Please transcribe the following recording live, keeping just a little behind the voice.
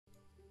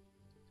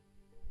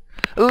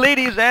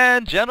Ladies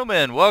and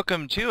gentlemen,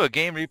 welcome to a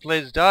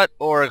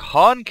GameReplays.org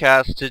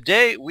HonCast.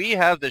 Today we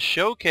have the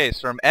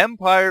showcase from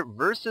Empr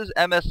versus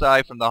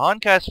MSI from the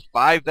HonCast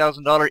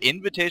 $5,000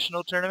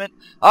 Invitational Tournament.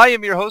 I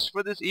am your host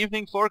for this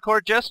evening, Four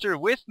Court Jester.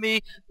 With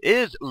me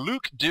is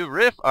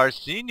LukDeRiff, our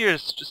senior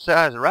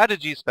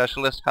strategy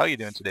specialist. How are you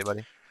doing today,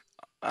 buddy?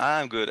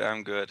 I'm good.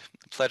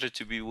 Pleasure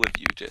to be with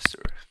you,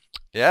 Jester.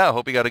 Yeah, I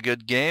hope you got a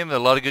good game. A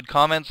lot of good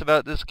comments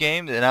about this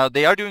game. Now,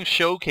 they are doing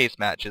showcase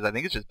matches. I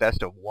think it's just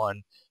best of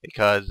one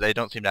because they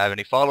don't seem to have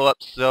any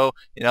follow-ups. So,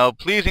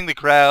 pleasing the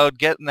crowd,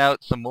 getting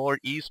out some more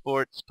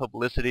esports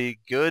publicity,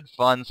 good,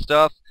 fun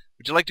stuff.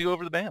 Would you like to go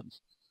over the bands?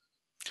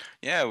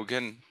 Yeah, we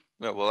can.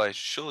 Well, I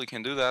surely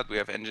can do that. We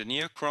have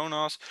Engineer,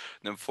 Kronos,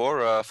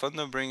 Nymphora,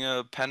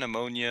 Thunderbringer,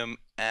 Pandemonium,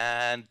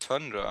 and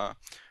Tundra.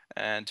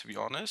 And to be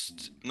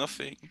honest,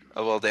 nothing.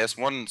 Well, there's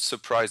one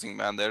surprising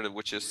man there,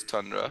 which is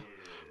Tundra.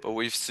 But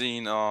we've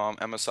seen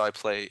MSI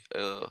play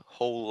a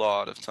whole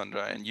lot of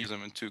Tundra and use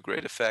them to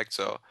great effect.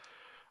 So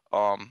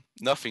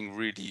nothing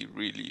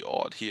really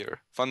odd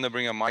here.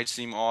 Thunderbringer might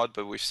seem odd,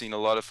 but we've seen a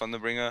lot of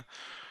Thunderbringer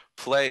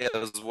play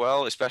as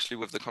well, especially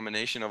with the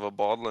combination of a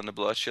bottle and a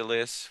blood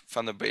chalice.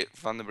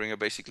 Thunderbringer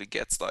basically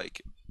gets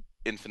like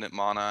infinite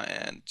mana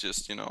and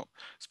just,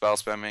 spell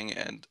spamming,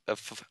 and a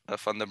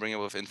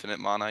Thunderbringer with infinite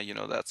mana,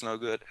 that's no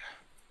good.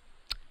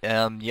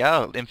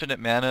 Yeah, infinite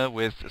mana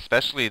with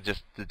especially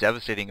just the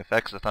devastating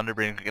effects the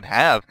Thunderbringer can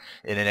have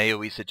in an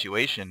AoE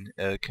situation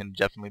can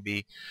definitely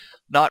be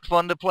not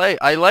fun to play.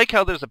 I like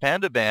how there's a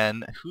panda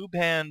ban. Who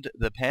banned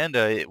the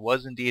panda? It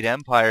was indeed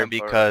Empr Empire.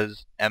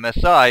 because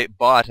MSI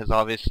bot has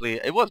obviously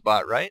it was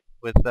bot, right?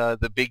 With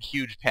the big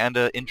huge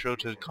panda intro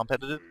to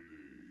competitive.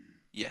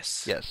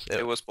 Yes, Yes.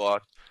 it was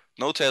bot.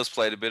 No Tails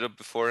played a bit of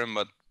before him,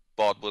 but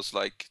bot was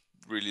like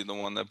really the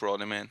one that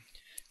brought him in.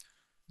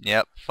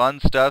 Yep,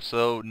 fun stuff.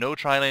 So no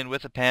tri-lane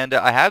with a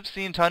panda. I have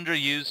seen Tundra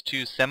used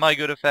to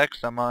semi-good effect,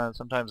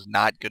 sometimes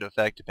not good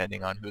effect,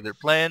 depending on who they're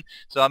playing.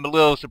 So I'm a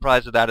little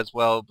surprised at that as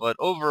well. But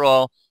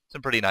overall,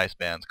 some pretty nice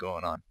bands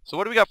going on. So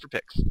what do we got for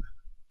picks?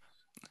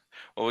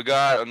 Well, we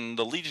got on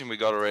the Legion, we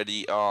got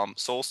already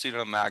Soul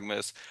Stealer,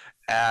 Magnus,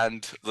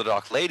 and the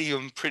Dark Lady.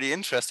 Pretty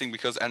interesting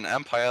because in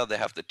Empire they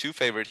have the two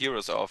favorite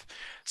heroes of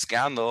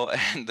Scandal,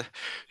 and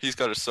he's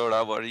got to sort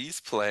out what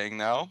he's playing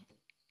now.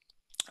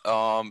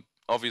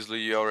 Obviously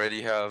you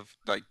already have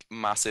like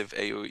massive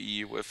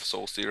AoE with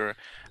Soul Stealer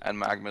and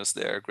Magnus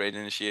there, great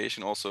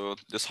initiation. Also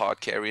this hard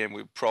carry, and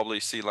we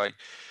probably see like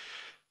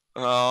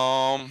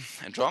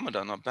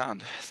Andromeda not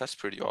banned. That's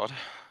pretty odd.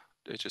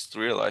 They just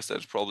realized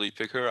that probably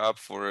pick her up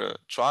for a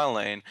trial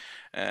lane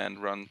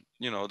and run,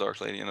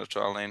 Dark Lady in a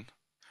trial lane.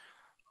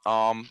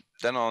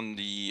 Then on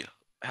the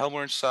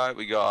Hellborn side,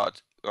 we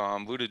got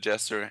Voodoo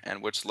Jester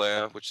and Witch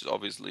Slayer, which is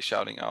obviously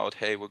shouting out,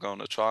 "Hey, we're going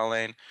to trial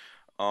lane."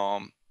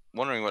 Um,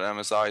 Wondering what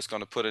MSI is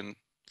going to put in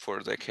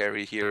for their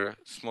carry here.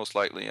 It's most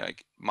likely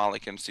like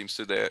Malikim seems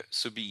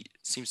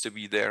to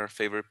be their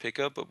favorite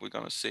pickup, but we're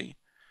gonna see.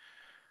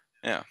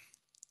 Yeah,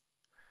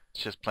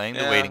 It's just playing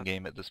the waiting yeah.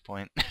 game at this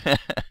point.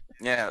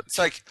 Yeah,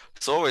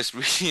 it's always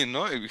really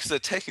annoying because they're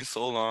taking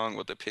so long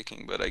what they're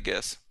picking, but I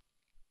guess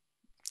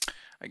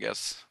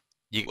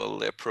you well,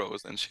 they're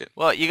pros and shit.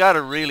 Well, you got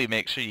to really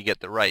make sure you get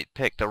the right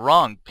pick. The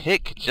wrong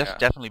pick could just Yeah.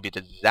 definitely be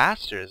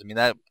disastrous. I mean,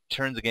 that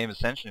turns the game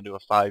essentially into a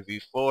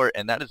 5v4,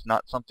 and that is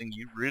not something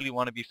you really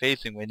want to be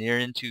facing when you're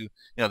into,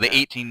 the Yeah.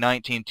 18,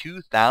 19,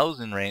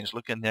 2000 range,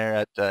 looking there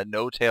at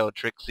No Tail,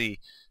 Trixie,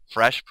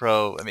 Fresh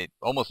Pro. I mean,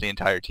 almost the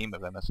entire team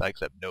of MSI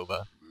except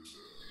Nova.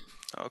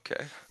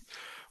 Okay.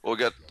 Well, we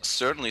got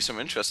certainly some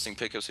interesting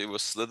pickups here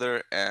with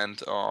Slither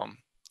and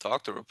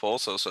Doctor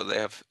Repulso, so they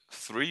have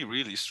three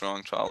really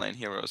strong trial lane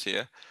heroes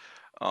here.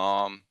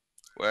 Um,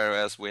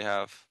 Whereas we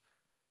have,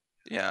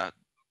 yeah,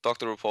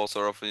 Doctor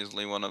Repulso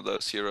obviously one of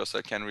those heroes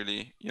that can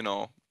really,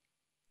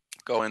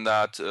 go in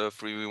that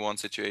 3v1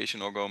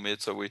 situation or go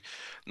mid, so we're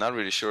not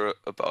really sure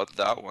about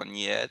that one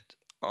yet.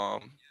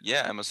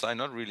 Yeah, MSI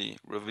not really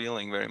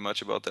revealing very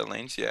much about their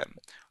lanes yet,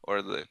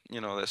 or their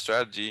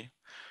strategy.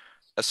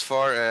 As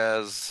far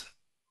as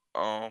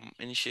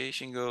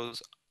initiation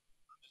goes,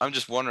 I'm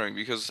just wondering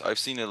because I've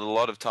seen it a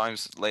lot of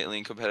times lately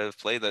in competitive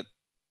play that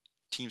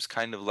teams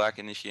kind of lack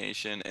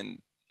initiation, and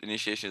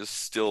initiation is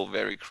still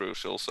very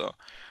crucial. So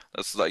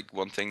that's like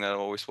one thing that I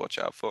always watch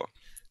out for.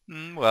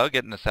 Well,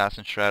 get an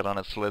Assassin Shroud on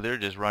a Slither,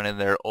 just run in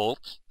their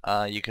ult.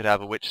 You could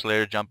have a Witch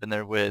Slayer jump in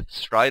there with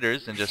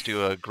Striders and just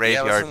do a Yeah, but it's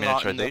graveyard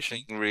not nothing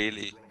miniaturization.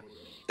 really.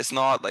 It's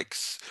not like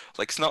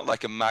it's not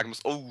like a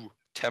Magnus. Oh,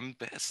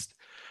 Tempest.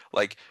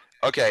 Like,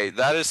 okay,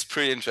 that is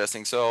pretty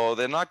interesting. So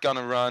they're not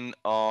gonna run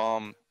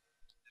Tri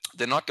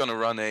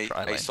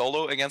a lane.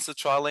 solo against the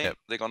tri lane. Yep.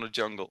 They're gonna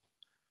jungle.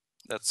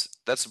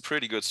 That's a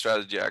pretty good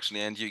strategy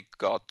actually, and you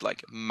got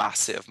like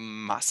massive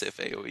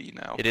AoE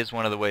now. It is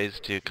one of the ways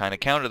to kind of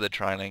counter the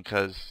tri lane,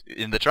 because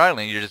in the tri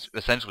lane you're just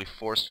essentially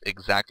forced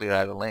exactly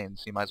out of the lane,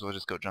 so you might as well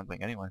just go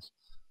jungling anyways.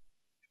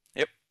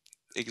 Yep,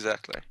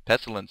 exactly.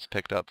 Pestilence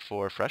picked up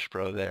for Fresh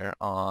Pro there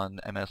on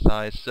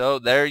MSI, so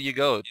there you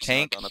go, He's not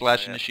tank gonna slash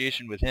play it.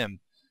 initiation with him.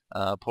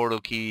 Portal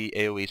Key,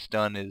 AoE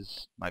Stun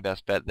is my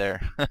best bet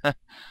there.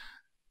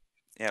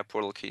 Yeah,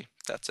 Portal Key.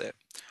 That's it.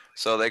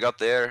 So they got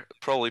there,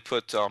 probably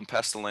put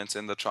Pestilence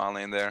in the trial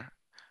lane there,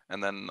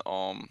 and then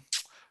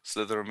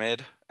Slither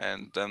mid,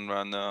 and then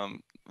run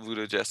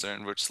LukDeRiff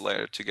and Witch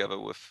Slayer together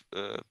with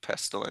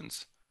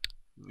Pestilence.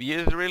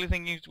 You really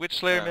think you Witch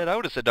Slayer mid? I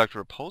would have said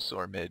Dr.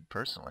 Repulsor mid,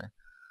 personally.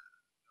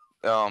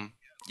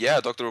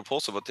 Yeah, Dr.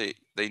 Repulsor, but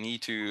they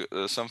need to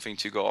something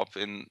to go up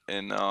in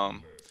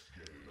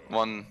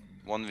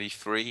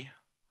 1v3,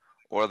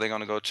 or are they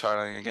gonna go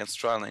trialing against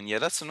trialing? Yeah,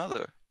 that's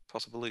another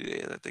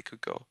possibility that they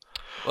could go.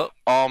 Well,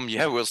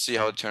 yeah, we'll see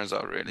how it turns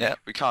out, really. Yeah.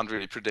 We can't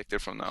really predict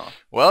it from now.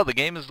 Well, the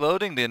game is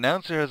loading. The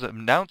announcer has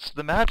announced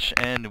the match,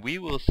 and we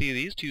will see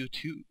these two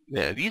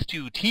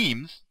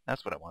teams,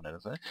 that's what I wanted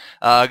to say,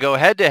 go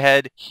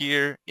head-to-head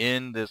here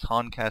in this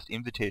HonCast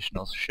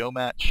Invitational show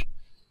match.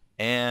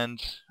 And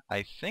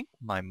I think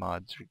my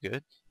mods are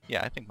good.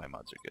 Yeah, I think my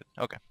mods are good.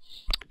 Okay.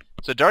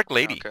 So Dark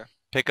Lady. Okay.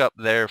 Pick up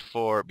there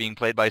for being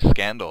played by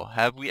Scandal.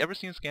 Have we ever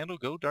seen Scandal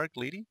go Dark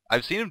Lady?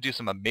 I've seen him do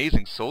some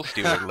amazing Soul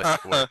Stealer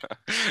work.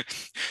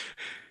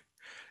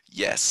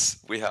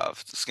 Yes, we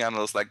have.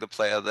 Scandal is like the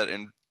player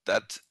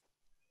that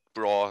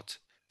brought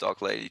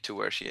Dark Lady to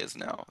where she is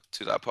now,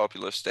 to that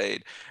popular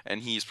state,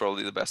 and he's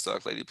probably the best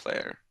Dark Lady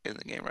player in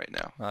the game right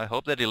now. I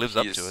hope that he lives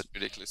up to it.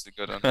 Ridiculously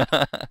good on it.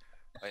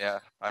 Yeah,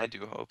 I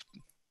do hope.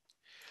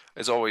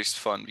 It's always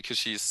fun because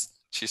she's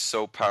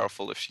so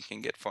powerful if she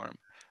can get farm.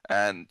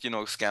 And, you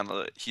know,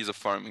 Scandal, he's a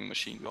farming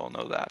machine, we all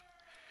know that.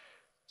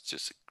 It's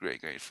just a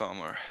great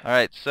farmer.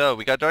 Alright, so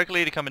we got Dark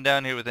Lady coming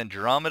down here with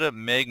Andromeda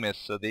Magmus,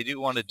 so they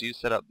do want to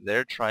set up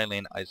their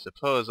tri-lane, I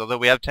suppose. Although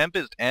we have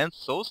Tempest and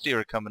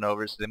Soulstealer coming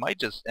over, so they might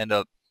just end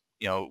up,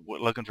 you know,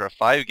 looking for a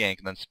 5 gank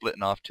and then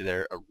splitting off to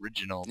their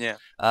original. Yeah.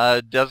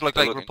 Does look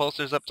like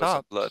Repulsor's up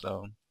top,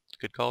 so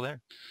good call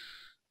there.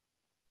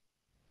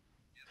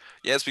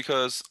 Yeah, it's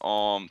because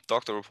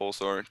Dr.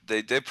 Repulsor,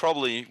 they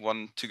probably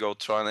want to go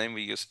tri-lane.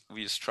 We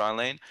use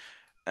tri-lane,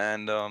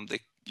 and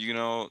you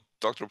know,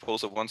 Dr.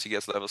 Repulsor, once he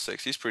gets level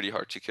 6, he's pretty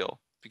hard to kill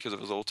because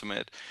of his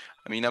ultimate.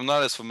 I mean, I'm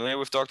not as familiar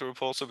with Dr.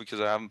 Repulsor because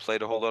I haven't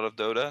played a whole lot of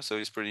Dota, so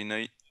he's pretty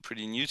new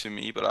to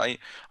me. But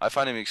I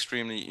find him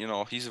extremely, you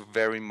know, he's a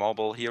very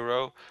mobile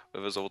hero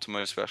with his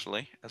ultimate,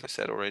 especially, as I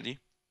said already.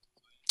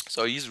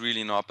 So he's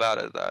really not bad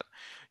at that,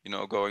 you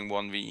know, going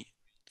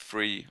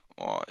 1v3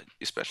 or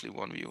especially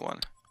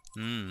 1v1.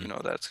 You know,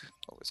 that's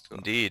always cool.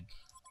 Indeed.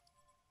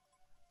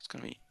 It's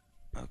gonna be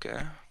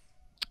okay.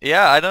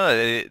 Yeah, I don't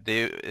know.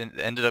 They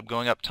ended up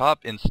going up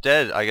top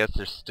instead. I guess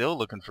they're still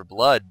looking for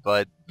blood,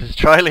 but this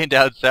tri-lane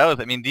down south,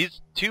 I mean,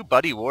 these two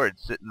buddy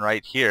wards sitting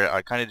right here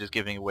are kind of just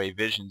giving away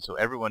vision, so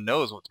everyone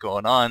knows what's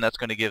going on. That's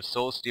going to give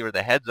Soul Stealer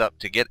the heads up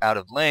to get out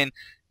of lane,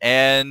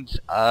 and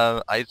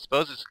I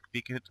suppose it's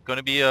going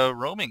to be a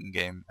roaming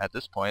game at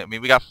this point. I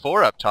mean, we got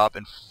 4 up top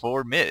and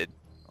 4 mid.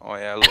 Oh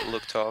yeah,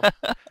 look top.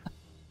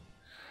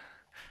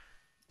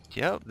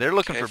 Yep, they're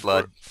looking for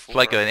blood. It's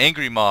like an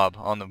angry mob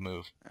on the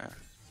move.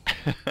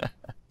 Yeah.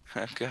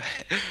 Okay.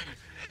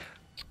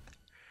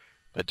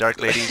 But Dark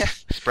Lady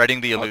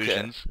spreading the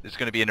illusions. There's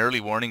going to be an early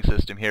warning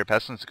system here.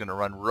 Pestilence is going to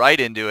run right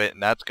into it,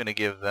 and that's going to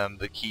give them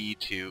the key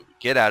to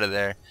get out of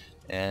there.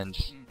 And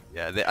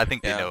yeah, I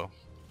think they know.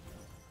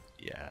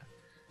 Yeah,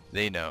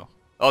 they know.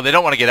 Oh, they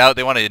don't want to get out.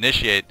 They want to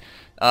initiate.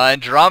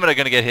 Andromeda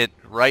going to get hit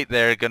right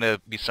there. Going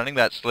to be stunning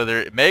that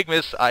Slither.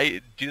 Magmus,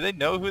 do they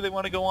know who they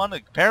want to go on?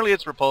 Apparently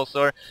it's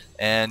Repulsor,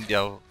 and you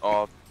know.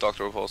 Oh,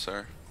 Dr.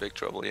 Repulsor, big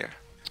trouble here.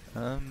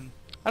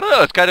 I don't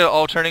know. It's kind of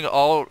all turning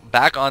all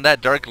back on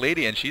that Dark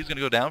Lady, and she's going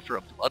to go down for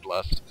a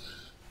bloodlust.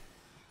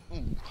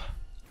 Ooh.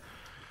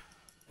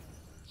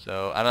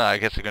 So, I don't know, I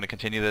guess they're going to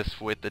continue this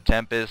with the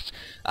Tempest.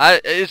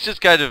 It's just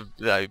kind of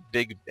a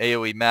big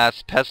AoE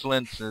mass.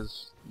 Pestilence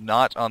is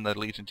not on the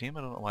Legion team.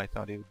 I don't know why I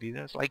thought he would be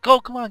there. It's like, oh,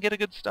 come on, get a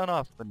good stun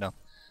off. But no.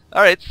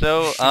 Alright,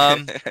 so,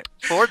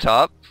 4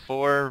 top,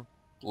 4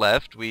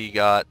 left. We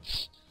got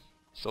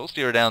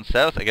Soulstealer down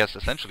south, I guess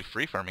essentially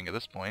free farming at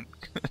this point.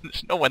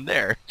 There's no one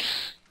there.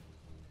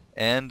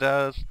 And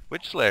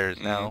Witch Slayer is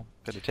now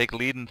going to take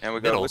lead in and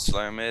we middle. got Witch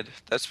Slayer mid.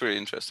 That's pretty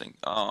interesting.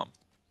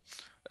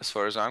 As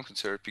far as I'm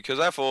concerned, because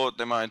I thought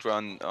they might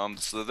run the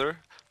Slither,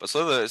 but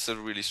Slither is a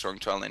really strong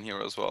trial lane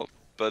hero as well.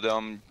 But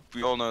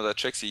we all know that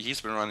Trixie, he's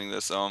been running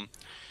this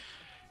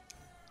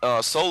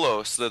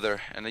solo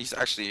Slither, and he's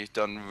actually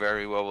done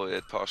very well with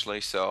it partially.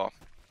 So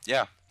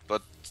yeah,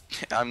 but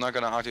I'm not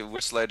gonna argue.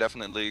 Witch Slayer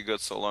definitely a good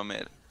solo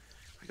mid.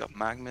 We got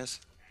Magmus.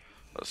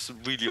 That's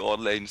really odd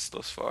lanes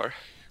thus far.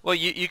 Well,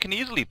 you can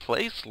easily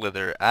play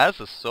Slither as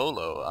a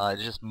solo.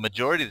 Just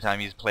majority of the time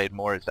he's played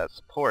more as that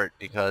support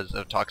because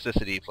of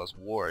toxicity plus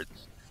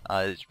wards.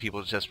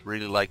 People just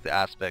really like the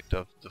aspect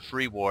of the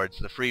free wards,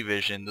 the free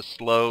vision, the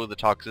slow, the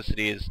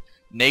toxicity is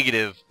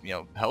negative, you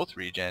know, health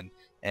regen.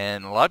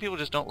 And a lot of people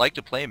just don't like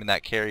to play him in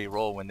that carry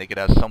role when they could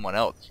have someone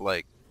else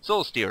like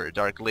Soulstealer,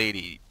 Dark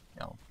Lady, you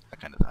know, that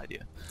kind of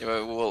idea.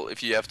 Yeah, well,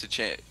 if you have to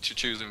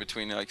choose in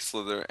between like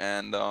Slither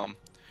and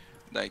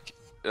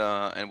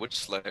and Witch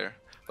Slayer.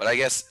 But I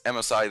guess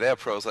MSI, they're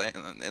pros,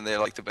 and they're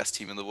like the best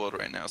team in the world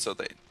right now, so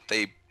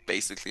they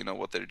basically know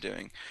what they're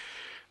doing.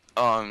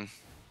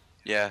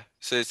 Yeah,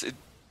 so it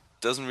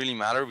doesn't really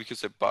matter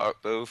because they're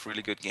both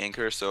really good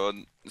gankers, so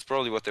it's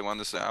probably what they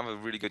want is to have a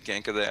really good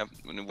ganker there.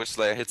 When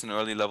Witchslayer hits an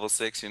early level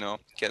 6, you know,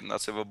 getting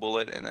that silver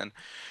bullet and then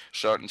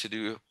starting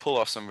to pull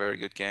off some very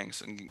good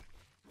ganks, and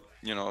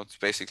you know, it's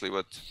basically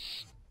the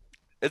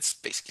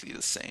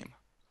same.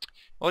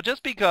 Well,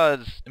 just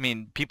because, I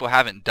mean, people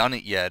haven't done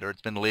it yet, or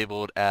it's been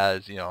labeled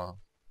as, you know,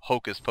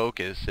 hocus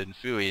pocus and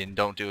phooey and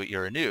don't do it,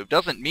 you're a noob,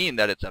 doesn't mean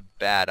that it's a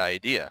bad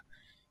idea.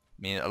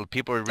 I mean,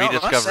 people are No, I'm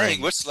not saying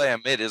rediscovering... Witchslayer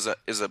mid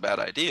is a bad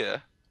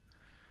idea.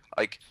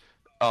 Like,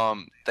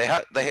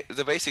 they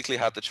basically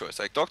had the choice.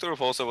 Like, Dr.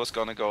 Repulsor was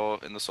gonna go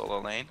in the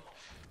solo lane.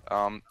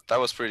 That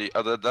was pretty.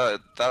 That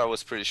I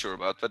was pretty sure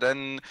about. But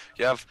then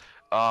you have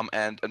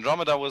and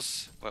Andromeda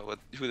was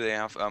who they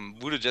have.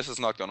 Voodoo Jester is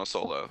not gonna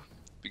solo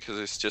because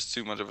it's just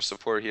too much of a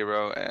support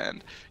hero,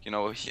 and you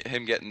know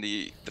him getting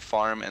the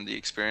farm and the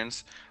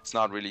experience. It's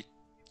not really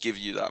give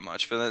you that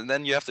much. But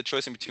then you have the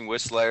choice in between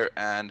Witchslayer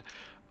and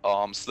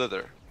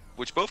Slither,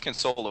 which both can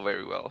solo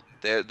very well.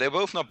 They're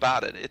both not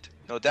bad at it,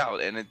 no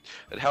doubt, and it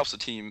helps the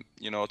team,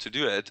 you know, to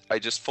do it. I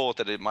just thought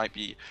that it might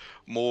be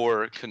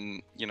more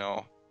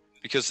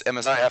because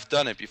MSI have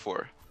done it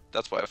before.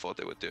 That's why I thought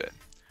they would do it.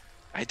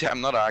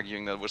 I'm not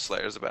arguing that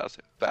Witchslayer is a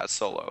bad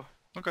solo.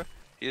 Okay.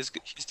 He's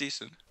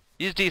decent.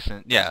 He's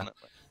decent, yeah.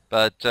 Definitely.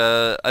 But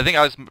I think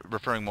I was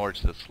referring more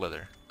to the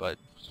Slither. But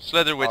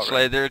Slither,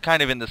 Witchslayer, Right. they're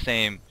kind of in the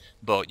same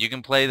boat. You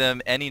can play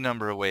them any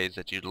number of ways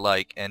that you'd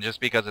like, and just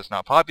because it's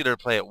not popular to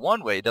play it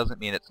one way doesn't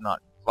mean it's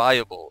not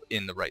viable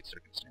in the right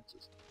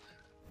circumstances.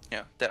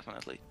 Yeah,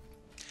 definitely.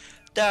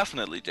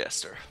 Definitely,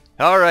 Jester.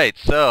 Alright,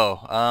 so,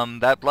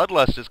 that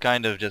Bloodlust has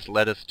kind of just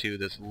led us to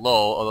this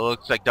lull, although it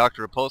looks like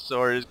Dr.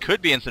 Repulsor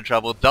could be in some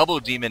trouble. Double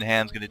Demon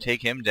Hand's going to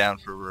take him down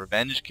for a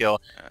revenge kill.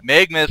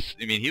 Magnus,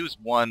 I mean, he was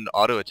one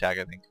auto attack,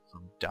 I think,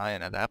 from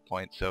dying at that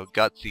point, so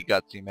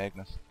gutsy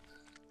Magnus.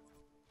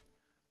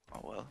 Oh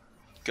well.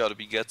 Gotta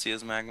be gutsy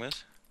as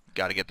Magnus.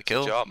 Gotta get the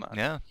kill. Good job, man.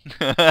 Yeah.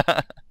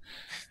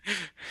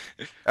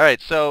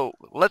 Alright, so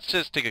let's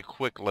just take a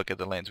quick look at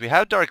the lanes. We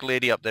have Dark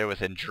Lady up there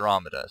with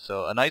Andromeda,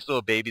 so a nice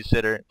little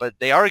babysitter, but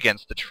they are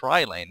against the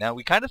tri-lane. Now,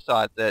 we kind of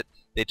thought that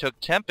they took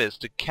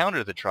Tempest to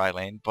counter the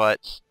tri-lane,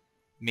 but,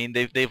 I mean,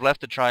 they've left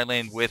the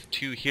tri-lane with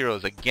two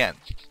heroes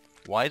against.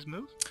 Wise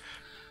move?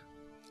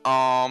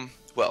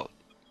 Well,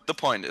 the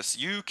point is,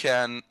 you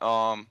can,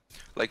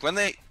 like, with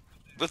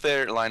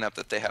their lineup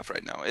that they have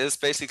right now, is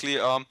basically,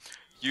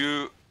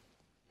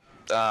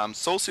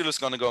 Soul Seal is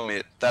gonna go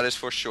mid, that is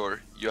for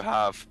sure. You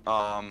have,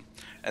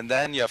 and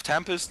then you have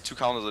Tempest to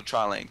counter the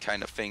tri-lane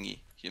kind of thingy,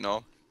 you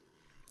know?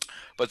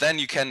 But then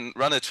you can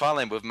run a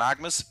tri-lane with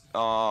Magnus,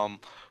 Dark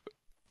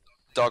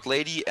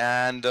Lady,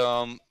 and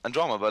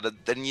Andromeda, but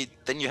then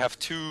you have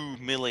two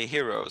melee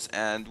heroes,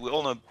 and we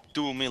all know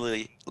dual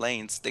melee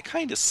lanes, they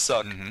kind of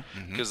suck,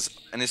 because,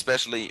 and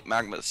especially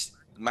Magnus.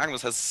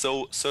 Magnus has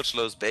such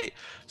low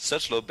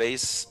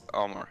base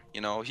armor.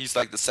 You know, he's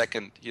like the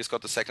second. He's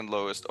got the second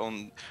lowest.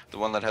 The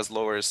one that has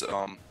lowest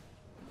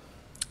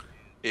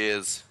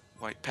is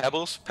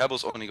Pebbles.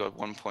 Pebbles only got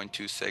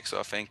 1.26, so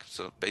I think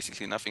so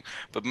basically nothing.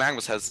 But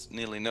Magnus has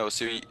nearly no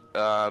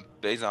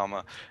base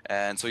armor,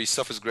 and so he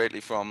suffers greatly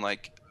from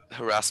like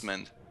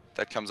harassment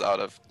that comes out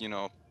of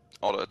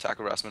auto attack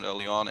harassment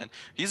early on. And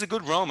he's a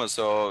good roamer,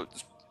 so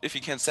if he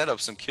can set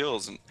up some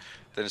kills, then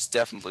it's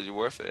definitely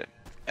worth it.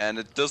 And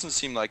it doesn't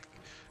seem like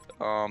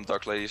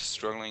Dark Lady is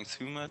struggling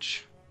too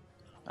much.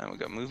 And we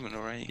got movement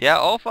already. Yeah,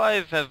 all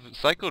five have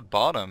cycled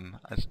bottom.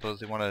 I suppose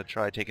they want to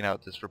try taking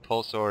out this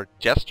Repulsor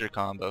Jester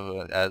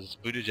combo as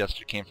Voodoo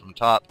Jester came from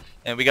top.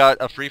 And we got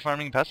a free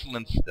farming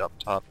Pestilence up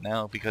top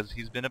now because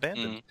he's been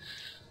abandoned.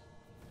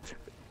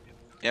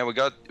 Yeah, we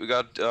got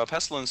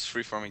Pestilence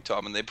free farming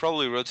top, and they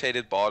probably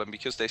rotated bottom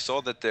because they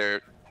saw that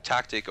their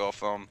tactic of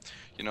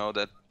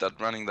that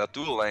running that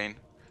dual lane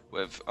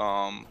with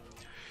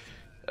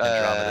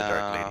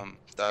Andromeda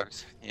Dark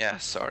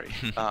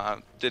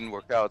Lady. Didn't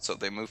work out, so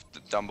they moved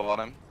down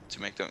bottom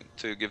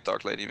to give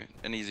Dark Lady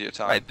an easier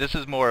time. Right, this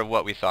is more of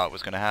what we thought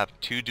was going to happen.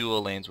 Two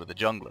dual lanes with a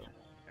jungler.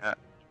 Yeah.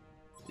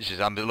 It's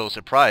just, I'm a little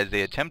surprised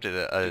they attempted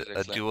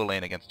a dual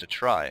lane against a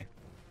try.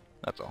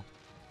 That's all.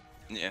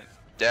 Yeah,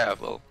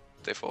 well,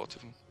 they thought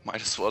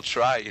might as well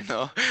try, you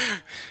know.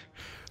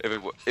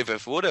 If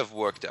it would have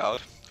worked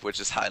out, which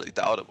is highly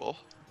doubtable,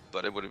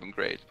 but it would have been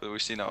great. But we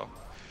see now.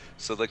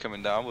 So they're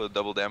coming down with a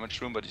double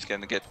damage room, but he's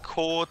gonna get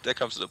caught. There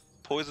comes the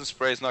poison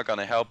spray. It's not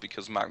gonna help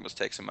because Magnus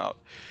takes him out.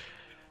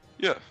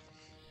 Yeah.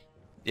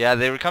 Yeah,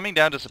 they were coming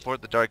down to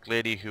support the Dark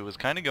Lady, who was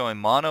kind of going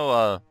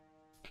mono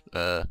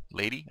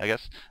lady, I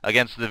guess,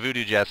 against the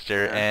Voodoo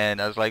Jester,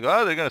 and I was like,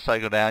 oh, they're gonna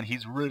cycle down.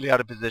 He's really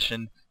out of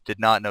position. Did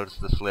not notice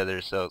the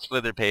Slither, so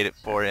Slither paid it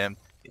for him.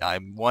 I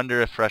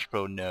wonder if Fresh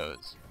Pro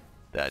knows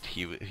that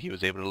he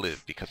was able to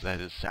live because of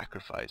his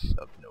sacrifice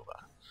of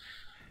Nova.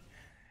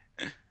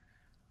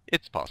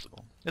 It's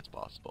possible. It's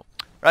possible.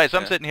 Right, so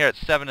I'm Yeah. sitting here at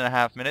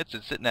 7.5 minutes.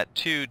 It's sitting at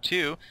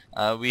 2-2.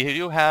 We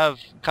do have,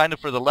 kind of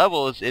for the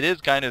levels, it is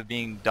kind of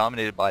being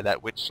dominated by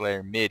that Witch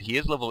Slayer mid. He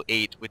is level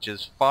 8, which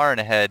is far and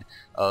ahead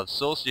of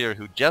Soulseer,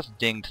 who just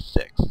dinged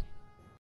 6.